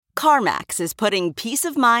CarMax is putting peace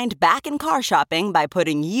of mind back in car shopping by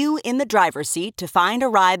putting you in the driver's seat to find a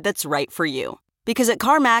ride that's right for you. Because at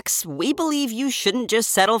CarMax, we believe you shouldn't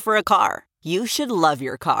just settle for a car. You should love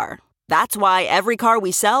your car. That's why every car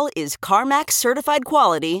we sell is CarMax certified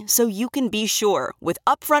quality, so you can be sure with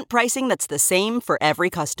upfront pricing that's the same for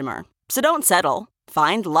every customer. So don't settle.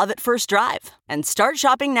 Find love at first drive and start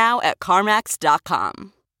shopping now at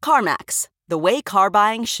CarMax.com. CarMax, the way car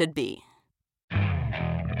buying should be.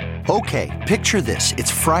 Okay, picture this.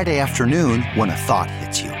 It's Friday afternoon when a thought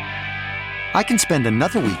hits you. I can spend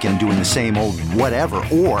another weekend doing the same old whatever,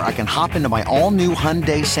 or I can hop into my all-new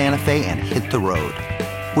Hyundai Santa Fe and hit the road.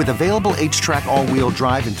 With available H-Track all-wheel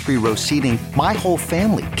drive and 3-row seating, my whole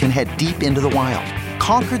family can head deep into the wild.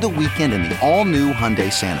 Conquer the weekend in the all-new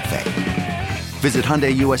Hyundai Santa Fe. Visit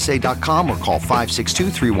HyundaiUSA.com or call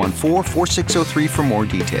 562-314-4603 for more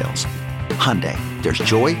details. Hyundai, there's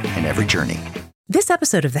joy in every journey. This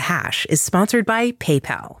episode of The Hash is sponsored by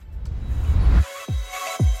PayPal.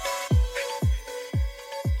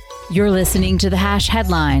 You're listening to The Hash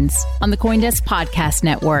headlines on the CoinDesk Podcast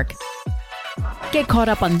Network. Get caught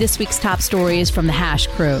up on this week's top stories from The Hash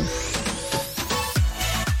crew.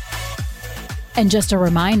 And just a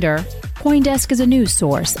reminder, CoinDesk is a news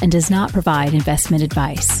source and does not provide investment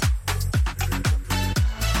advice.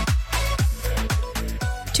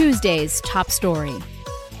 Tuesday's top story.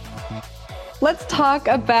 Let's talk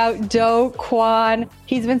about Do Kwon.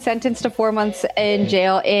 He's been sentenced to 4 months in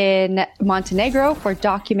jail in Montenegro for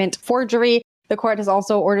document forgery. The court has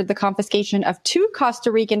also ordered the confiscation of 2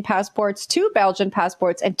 Costa Rican passports, 2 Belgian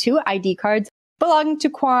passports, and 2 ID cards belonging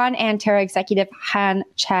to Kwon and Terra executive Han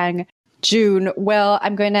Chang-jun. Well,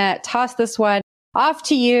 I'm going to toss this one off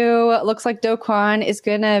to you. Looks like Do Kwon is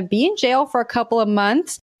going to be in jail for a couple of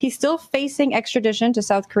months. He's still facing extradition to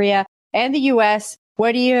South Korea and the U.S.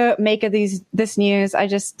 What do you make of this news? I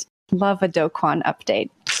just love a Do Kwon update.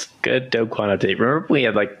 Good Do Kwon update. Remember we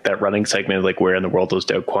had like that running segment of like where in the world was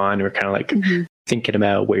Do Kwon? We were kind of like thinking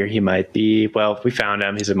about where he might be. Well, we found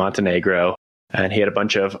him. He's in Montenegro, and he had a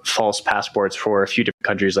bunch of false passports for a few different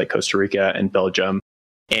countries like Costa Rica and Belgium.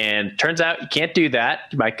 And turns out you can't do that.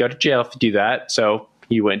 You might go to jail if you do that. So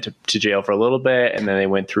he went to jail for a little bit, and then they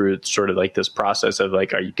went through sort of like this process of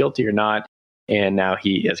like, are you guilty or not? And now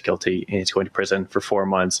he is guilty, and he's going to prison for 4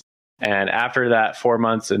 months. And after that 4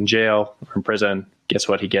 months in jail or in prison, guess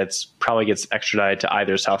what he gets? Probably gets extradited to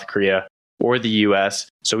either South Korea or the U.S.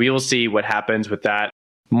 So we will see what happens with that.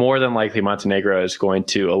 More than likely, Montenegro is going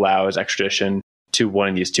to allow his extradition to one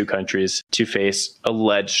of these 2 countries to face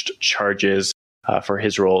alleged charges for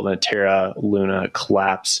his role in the Terra Luna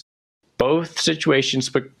collapse. Both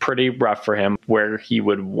situations look pretty rough for him, where he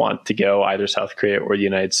would want to go, either South Korea or the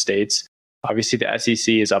United States. Obviously, the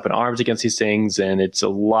SEC is up in arms against these things, and it's a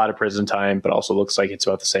lot of prison time, but also looks like it's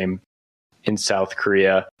about the same in South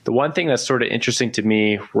Korea. The one thing that's sort of interesting to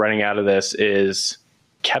me running out of this is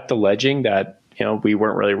kept alleging that, you know, we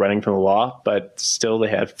weren't really running from the law, but still they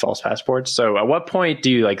had false passports. So at what point do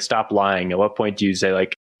you like stop lying? At what point do you say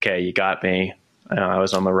like, okay, you got me. I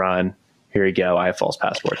was on the run. Here you go. I have false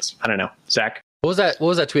passports. I don't know. Zach? What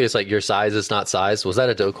was that tweet? It's like, your size is not size. Was that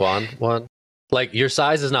a Do Kwon one? Like, your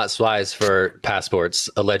size is not size for passports,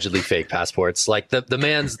 allegedly fake passports. Like the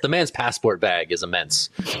man's passport bag is immense.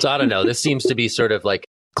 So I don't know. This seems to be sort of like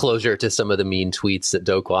closure to some of the mean tweets that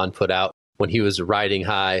Do Kwon put out when he was riding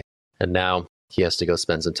high, and now he has to go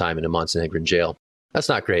spend some time in a Montenegrin jail. That's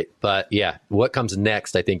not great. But yeah, what comes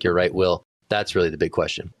next? I think you're right, Will. That's really the big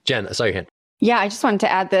question. Jen, I saw your hand. Yeah, I just wanted to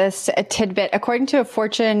add this a tidbit. According to a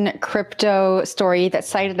Fortune crypto story that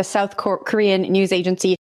cited a South Korean news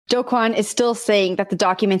agency, Do Kwon is still saying that the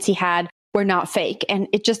documents he had were not fake. And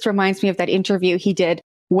it just reminds me of that interview he did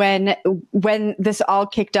when this all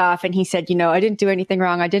kicked off and he said, you know, I didn't do anything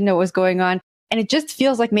wrong. I didn't know what was going on. And it just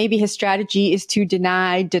feels like maybe his strategy is to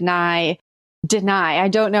deny. I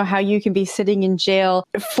don't know how you can be sitting in jail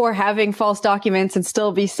for having false documents and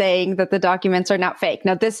still be saying that the documents are not fake.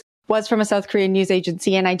 Now, this was from a South Korean news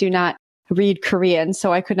agency, and I do not read Korean,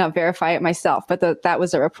 so I could not verify it myself. But that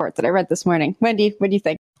was a report that I read this morning. Wendy, what do you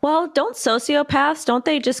think? Well, don't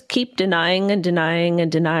they just keep denying?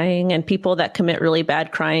 And people that commit really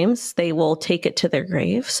bad crimes, they will take it to their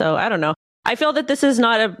grave. So I don't know. I feel that this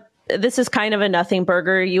is kind of a nothing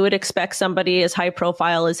burger. You would expect somebody as high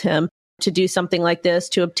profile as him to do something like this,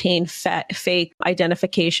 to obtain fake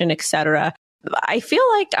identification, etc. I feel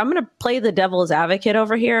like I'm going to play the devil's advocate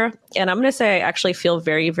over here. And I'm going to say I actually feel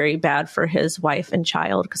very, very bad for his wife and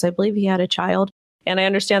child, because I believe he had a child. And I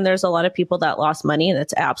understand there's a lot of people that lost money, and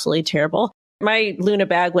that's absolutely terrible. My Luna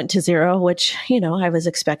bag went to zero, which, you know, I was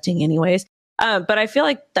expecting anyways. But I feel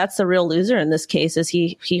like that's the real loser in this case is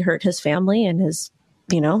he hurt his family and his,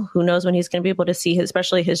 who knows when he's going to be able to see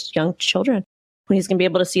especially his young children, when he's going to be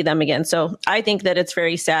able to see them again. So I think that it's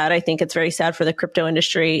very sad. I think it's very sad for the crypto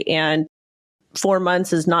industry, and 4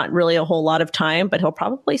 months is not really a whole lot of time, but he'll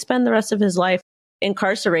probably spend the rest of his life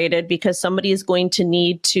incarcerated because somebody is going to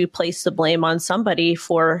need to place the blame on somebody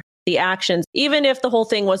for the actions, even if the whole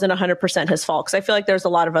thing wasn't 100% his fault. Because I feel like there's a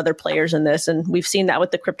lot of other players in this. And we've seen that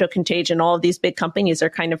with the crypto contagion. All of these big companies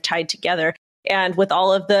are kind of tied together. And with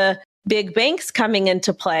all of the big banks coming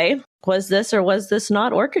into play, was this or was this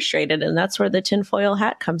not orchestrated? And that's where the tinfoil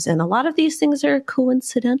hat comes in. A lot of these things are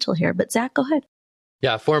coincidental here. But Zach, go ahead.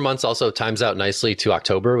 Yeah, 4 months also times out nicely to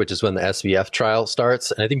October, which is when the SBF trial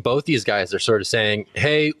starts. And I think both these guys are sort of saying,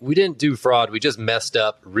 hey, we didn't do fraud. We just messed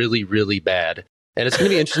up really, really bad. And it's going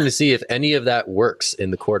to be interesting to see if any of that works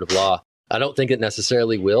in the court of law. I don't think it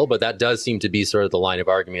necessarily will, but that does seem to be sort of the line of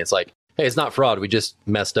argument. It's like, hey, it's not fraud. We just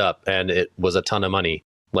messed up and it was a ton of money.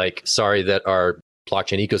 Like, sorry that our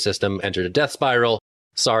blockchain ecosystem entered a death spiral.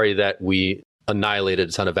 Sorry that we annihilated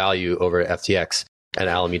a ton of value over FTX and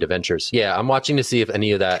Alameda Ventures. Yeah, I'm watching to see if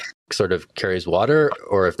any of that sort of carries water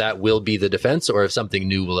or if that will be the defense or if something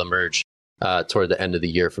new will emerge toward the end of the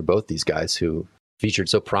year for both these guys who featured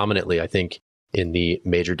so prominently, I think, in the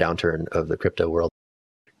major downturn of the crypto world.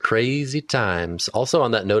 Crazy times. Also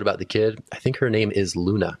on that note about the kid, I think her name is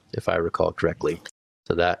Luna, if I recall correctly.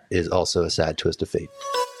 So that is also a sad twist of fate.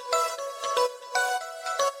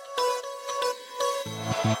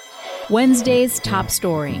 Wednesday's top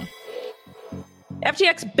story.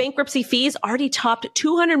 FTX bankruptcy fees already topped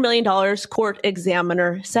 $200 million, court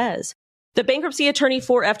examiner says. The bankruptcy attorney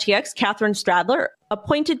for FTX, Catherine Stradler,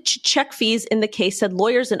 appointed to check fees in the case, said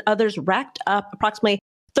lawyers and others racked up approximately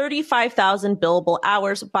 35,000 billable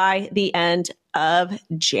hours by the end of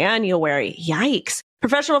January. Yikes.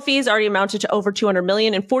 Professional fees already amounted to over $200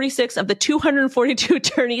 million, and 46 of the 242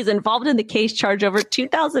 attorneys involved in the case charge over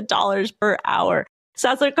 $2,000 per hour.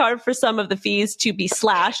 Stradler called for some of the fees to be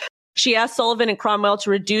slashed. She asked Sullivan and Cromwell to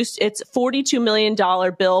reduce its $42 million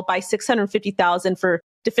bill by $650,000 for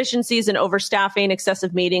deficiencies in overstaffing,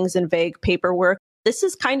 excessive meetings, and vague paperwork. This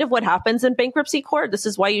is kind of what happens in bankruptcy court. This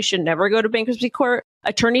is why you should never go to bankruptcy court.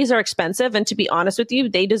 Attorneys are expensive. And to be honest with you,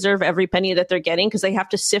 they deserve every penny that they're getting because they have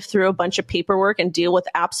to sift through a bunch of paperwork and deal with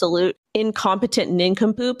absolute incompetent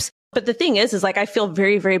nincompoops. But the thing is like, I feel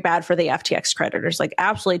very, very bad for the FTX creditors, like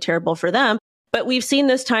absolutely terrible for them. But we've seen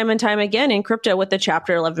this time and time again in crypto with the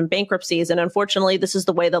Chapter 11 bankruptcies. And unfortunately, this is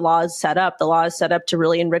the way the law is set up. The law is set up to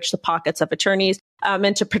really enrich the pockets of attorneys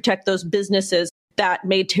and to protect those businesses that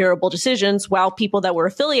made terrible decisions while people that were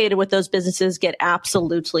affiliated with those businesses get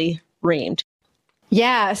absolutely reamed.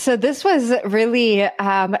 Yeah, so this was really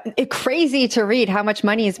crazy to read how much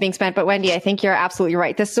money is being spent. But Wendy, I think you're absolutely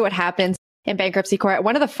right. This is what happens in bankruptcy court.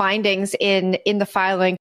 One of the findings in the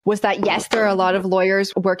filing was that, yes, there are a lot of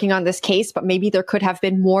lawyers working on this case, but maybe there could have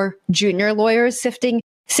been more junior lawyers sifting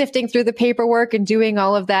through the paperwork and doing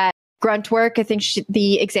all of that grunt work. I think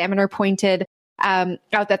the examiner pointed out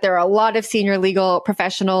that there are a lot of senior legal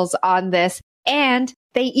professionals on this. And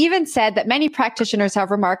they even said that many practitioners have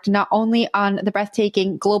remarked not only on the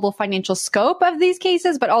breathtaking global financial scope of these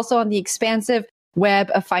cases, but also on the expansive web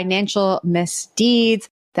of financial misdeeds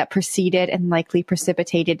that preceded and likely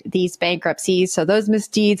precipitated these bankruptcies. So those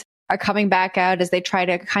misdeeds are coming back out as they try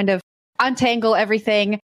to kind of untangle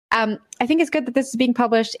everything. I think it's good that this is being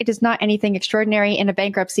published. It is not anything extraordinary in a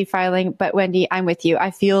bankruptcy filing, but Wendy, I'm with you.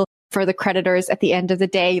 I feel for the creditors at the end of the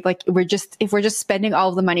day, like if we're just spending all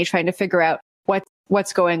of the money trying to figure out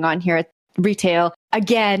what's going on here at retail,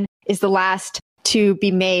 again, is the last to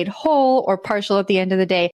be made whole or partial at the end of the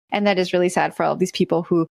day. And that is really sad for all of these people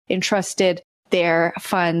who entrusted their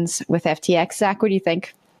funds with FTX. Zach, what do you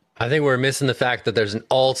think? I think we're missing the fact that there's an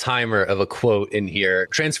all-timer of a quote in here,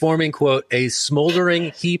 transforming, quote, a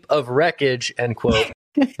smoldering heap of wreckage, end quote,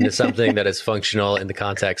 into something that is functional in the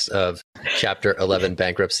context of Chapter 11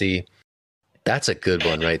 bankruptcy. That's a good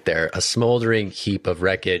one right there. A smoldering heap of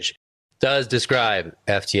wreckage does describe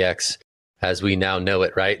FTX as we now know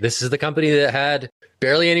it, right? This is the company that had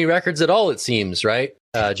barely any records at all, it seems, right?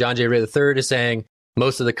 John J. Ray III is saying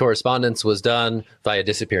most of the correspondence was done via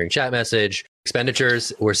disappearing chat message.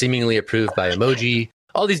 Expenditures were seemingly approved by emoji.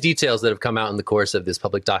 All these details that have come out in the course of this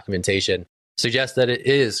public documentation suggest that it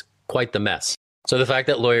is quite the mess. So the fact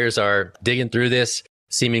that lawyers are digging through this,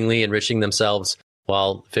 seemingly enriching themselves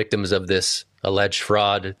while victims of this alleged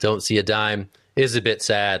fraud don't see a dime is a bit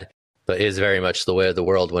sad, but is very much the way of the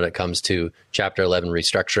world when it comes to Chapter 11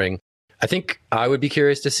 restructuring. I think I would be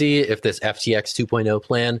curious to see if this FTX 2.0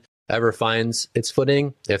 plan ever finds its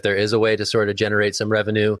footing, if there is a way to sort of generate some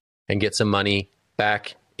revenue and get some money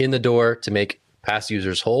back in the door to make past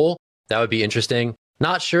users whole. That would be interesting.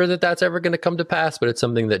 Not sure that that's ever going to come to pass, but it's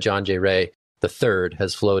something that John J. Ray III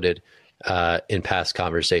has floated in past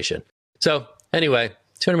conversation. So anyway,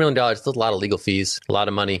 $200 million, that's a lot of legal fees, a lot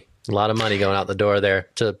of money going out the door there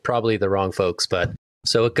to probably the wrong folks, but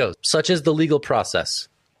so it goes. Such is the legal process.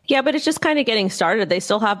 Yeah, but it's just kind of getting started. They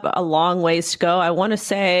still have a long ways to go. I want to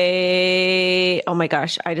say, oh my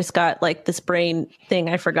gosh, I just got like this brain thing.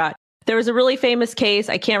 I forgot. There was a really famous case.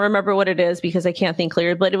 I can't remember what it is because I can't think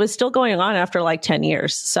clearly, but it was still going on after like 10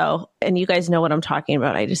 years. So, and you guys know what I'm talking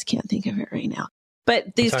about. I just can't think of it right now.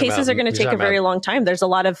 But these cases are going to take a very long time. There's a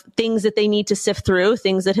lot of things that they need to sift through,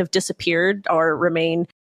 things that have disappeared or remain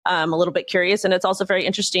a little bit curious. And it's also very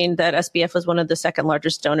interesting that SBF was one of the second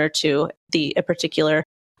largest donor to a particular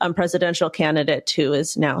presidential candidate who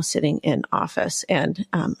is now sitting in office. And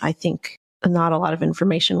I think not a lot of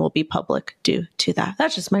information will be public due to that.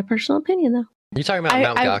 That's just my personal opinion, though. You talking about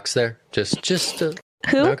Mount Gox there? Just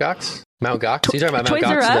who? Mount Gox? Mount Gox? You talking about Toys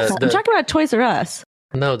Mount R Gox? Us? I'm talking about Toys R Us.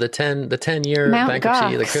 No, the 10-year Mount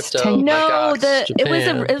bankruptcy, Gox. the crypto. No, Gox,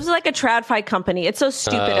 it was like a TradFi company. It's so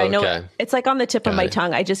stupid. I know okay. it's like on the tip of my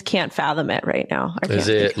tongue. I just can't fathom it right now. Is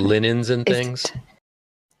it linens and things?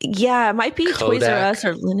 Yeah, it might be Kodak. Toys R Us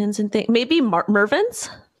or linens and things. Maybe Mervyn's.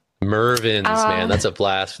 Mervyn's, man, that's a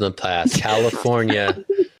blast from the past. California.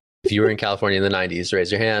 If you were in California in the 90s,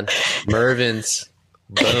 raise your hand. Mervyn's.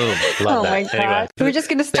 Boom. Love that. My God. Anyway. We're just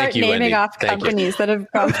going to start naming Wendy. off companies that have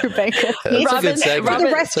gone through bankruptcy. That's a good segment. For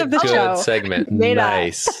the rest of the Good show. segment.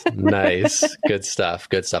 Nice. Nice. Good stuff.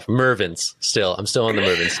 Good stuff. Mervyn's. I'm still on the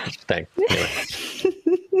Mervyn's thing. Anyway.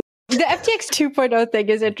 The FTX 2.0 thing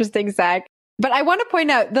is interesting, Zach. But I want to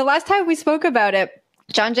point out, the last time we spoke about it,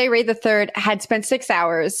 John J. Ray III had spent 6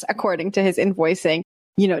 hours, according to his invoicing,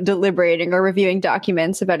 deliberating or reviewing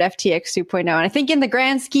documents about FTX 2.0. And I think in the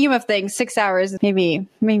grand scheme of things, 6 hours, maybe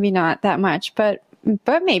not that much, but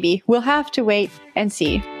maybe. We'll have to wait and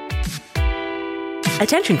see.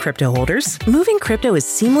 Attention crypto holders, moving crypto is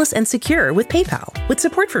seamless and secure with PayPal. With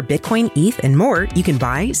support for Bitcoin, ETH, and more, you can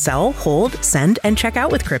buy, sell, hold, send, and check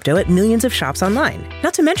out with crypto at millions of shops online.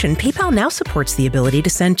 Not to mention, PayPal now supports the ability to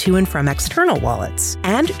send to and from external wallets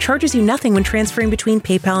and charges you nothing when transferring between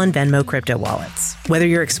PayPal and Venmo crypto wallets. Whether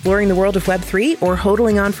you're exploring the world of Web3 or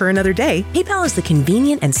hodling on for another day, PayPal is the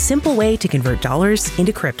convenient and simple way to convert dollars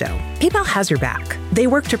into crypto. PayPal has your back. They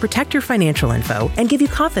work to protect your financial info and give you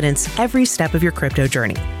confidence every step of your crypto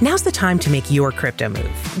journey. Now's the time to make your crypto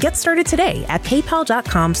move. Get started today at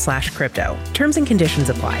paypal.com/crypto. Terms and conditions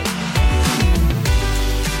apply.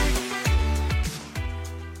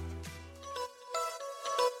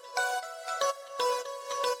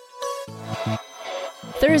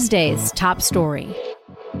 Thursday's top story.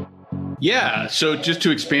 Yeah. So just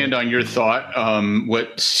to expand on your thought,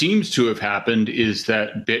 what seems to have happened is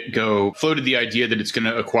that BitGo floated the idea that it's going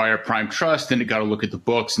to acquire Prime Trust, and it got a look at the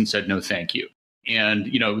books and said, no, thank you.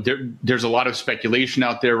 And, there's a lot of speculation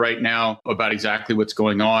out there right now about exactly what's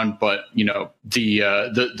going on. But,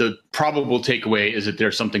 the probable takeaway is that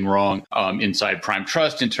there's something wrong inside Prime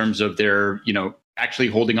Trust in terms of their, actually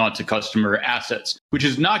holding on to customer assets, which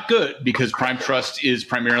is not good because Prime Trust is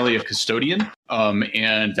primarily a custodian.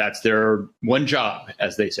 And that's their one job,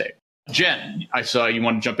 as they say. Jen, I saw you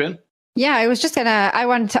want to jump in. Yeah, I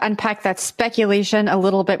wanted to unpack that speculation a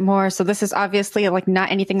little bit more. So this is obviously like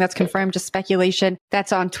not anything that's confirmed, just speculation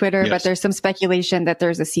that's on Twitter, but there's some speculation that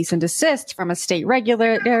there's a cease and desist from a state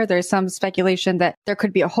regulator. There's some speculation that there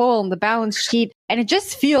could be a hole in the balance sheet. And it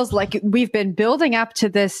just feels like we've been building up to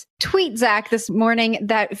this tweet, Zach, this morning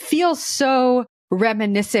that feels so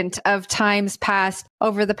reminiscent of times past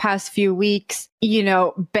over the past few weeks.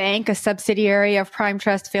 Bank, a subsidiary of Prime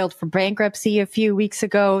Trust, failed for bankruptcy a few weeks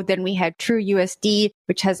ago. Then we had TrueUSD,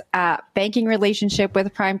 which has a banking relationship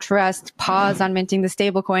with Prime Trust, pause on minting the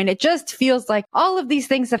stablecoin. It just feels like all of these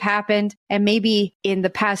things have happened. And maybe in the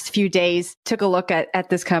past few days, took a look at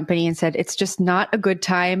this company and said, it's just not a good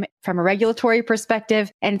time from a regulatory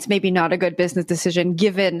perspective. And it's maybe not a good business decision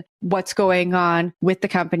given what's going on with the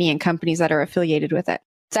company and companies that are affiliated with it.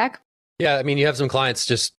 Zach? Yeah, I mean, you have some clients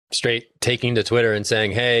just straight taking to Twitter and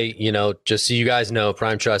saying, hey, just so you guys know,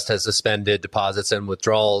 Prime Trust has suspended deposits and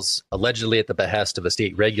withdrawals allegedly at the behest of a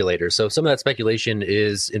state regulator. So some of that speculation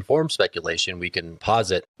is informed speculation, we can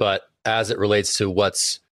posit. But as it relates to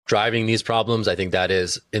what's driving these problems, I think that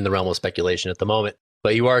is in the realm of speculation at the moment.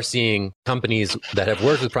 But you are seeing companies that have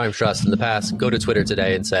worked with Prime Trust in the past go to Twitter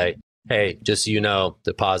today and say, hey, just so you know,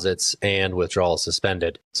 deposits and withdrawals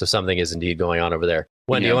suspended. So something is indeed going on over there.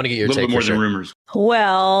 Wendy, I want to get your take. A little bit more than rumors.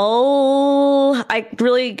 Well, I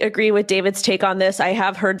really agree with David's take on this. I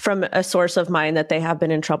have heard from a source of mine that they have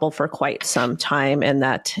been in trouble for quite some time, and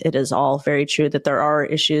that it is all very true that there are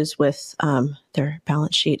issues with their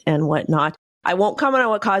balance sheet and whatnot. I won't comment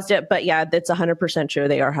on what caused it, but yeah, that's 100% true.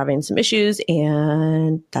 They are having some issues,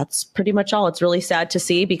 and that's pretty much all. It's really sad to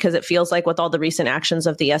see, because it feels like with all the recent actions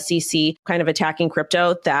of the SEC kind of attacking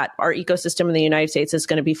crypto, that our ecosystem in the United States is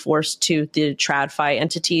going to be forced to the TradFi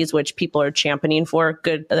entities, which people are championing for.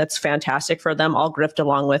 Good. That's fantastic for them. I'll grift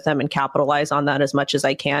along with them and capitalize on that as much as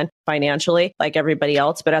I can financially, like everybody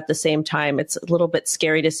else. But at the same time, it's a little bit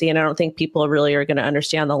scary to see. And I don't think people really are going to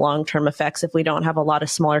understand the long-term effects if we don't have a lot of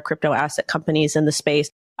smaller crypto asset companies in the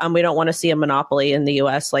space. We don't want to see a monopoly in the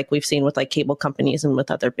US like we've seen with like cable companies and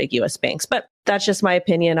with other big US banks. But that's just my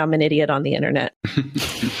opinion. I'm an idiot on the internet.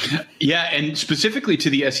 Yeah. And specifically to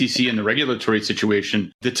the SEC and the regulatory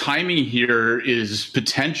situation, the timing here is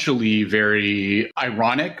potentially very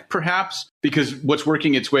ironic, perhaps, because what's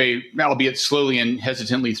working its way, albeit slowly and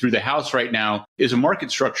hesitantly, through the House right now is a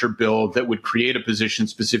market structure bill that would create a position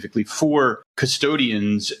specifically for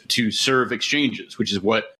custodians to serve exchanges, which is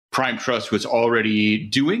what Prime Trust was already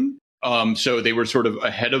doing. So they were sort of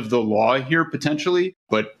ahead of the law here potentially,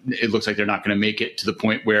 but it looks like they're not going to make it to the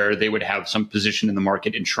point where they would have some position in the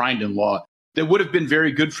market enshrined in law that would have been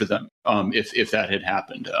very good for them if that had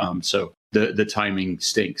happened. So the timing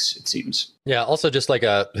stinks, it seems. Yeah. Also, just like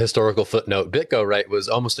a historical footnote, BitGo, right, was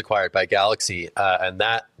almost acquired by Galaxy, and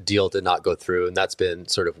that deal did not go through, and that's been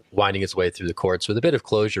sort of winding its way through the courts with a bit of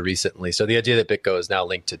closure recently. So the idea that BitGo is now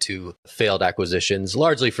linked to two failed acquisitions,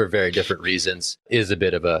 largely for very different reasons, is a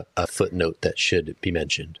bit of a footnote that should be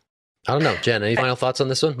mentioned. I don't know, Jen, any final thoughts on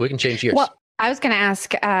this one? We can change gears. Well, I was going to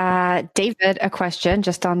ask David a question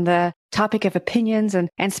just on the topic of opinions and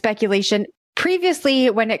speculation. Previously,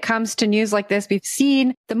 when it comes to news like this, we've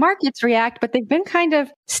seen the markets react, but they've been kind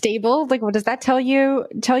of stable. Like, what does that tell you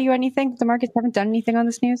anything? The markets haven't done anything on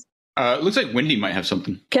this news? It looks like Wendy might have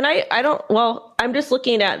something. I'm just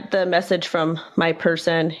looking at the message from my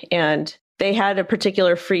person, and they had a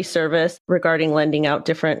particular free service regarding lending out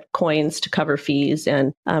different coins to cover fees.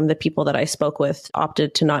 And the people that I spoke with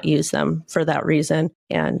opted to not use them for that reason.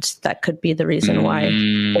 And that could be the reason why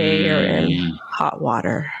they are in hot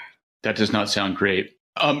water. That does not sound great.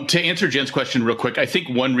 To answer Jen's question real quick, I think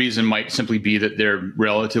one reason might simply be that they're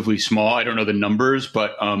relatively small. I don't know the numbers,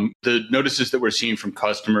 but the notices that we're seeing from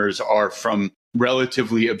customers are from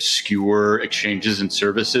relatively obscure exchanges and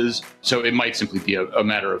services. So it might simply be a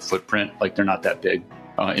matter of footprint, like they're not that big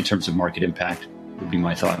in terms of market impact, would be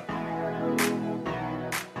my thought.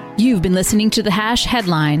 You've been listening to The Hash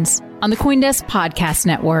Headlines on the CoinDesk Podcast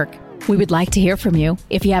Network. We would like to hear from you.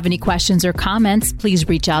 If you have any questions or comments, please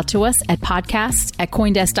reach out to us at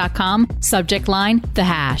podcasts@coindesk.com, subject line, The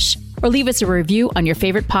Hash, or leave us a review on your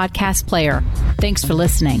favorite podcast player. Thanks for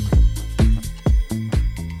listening.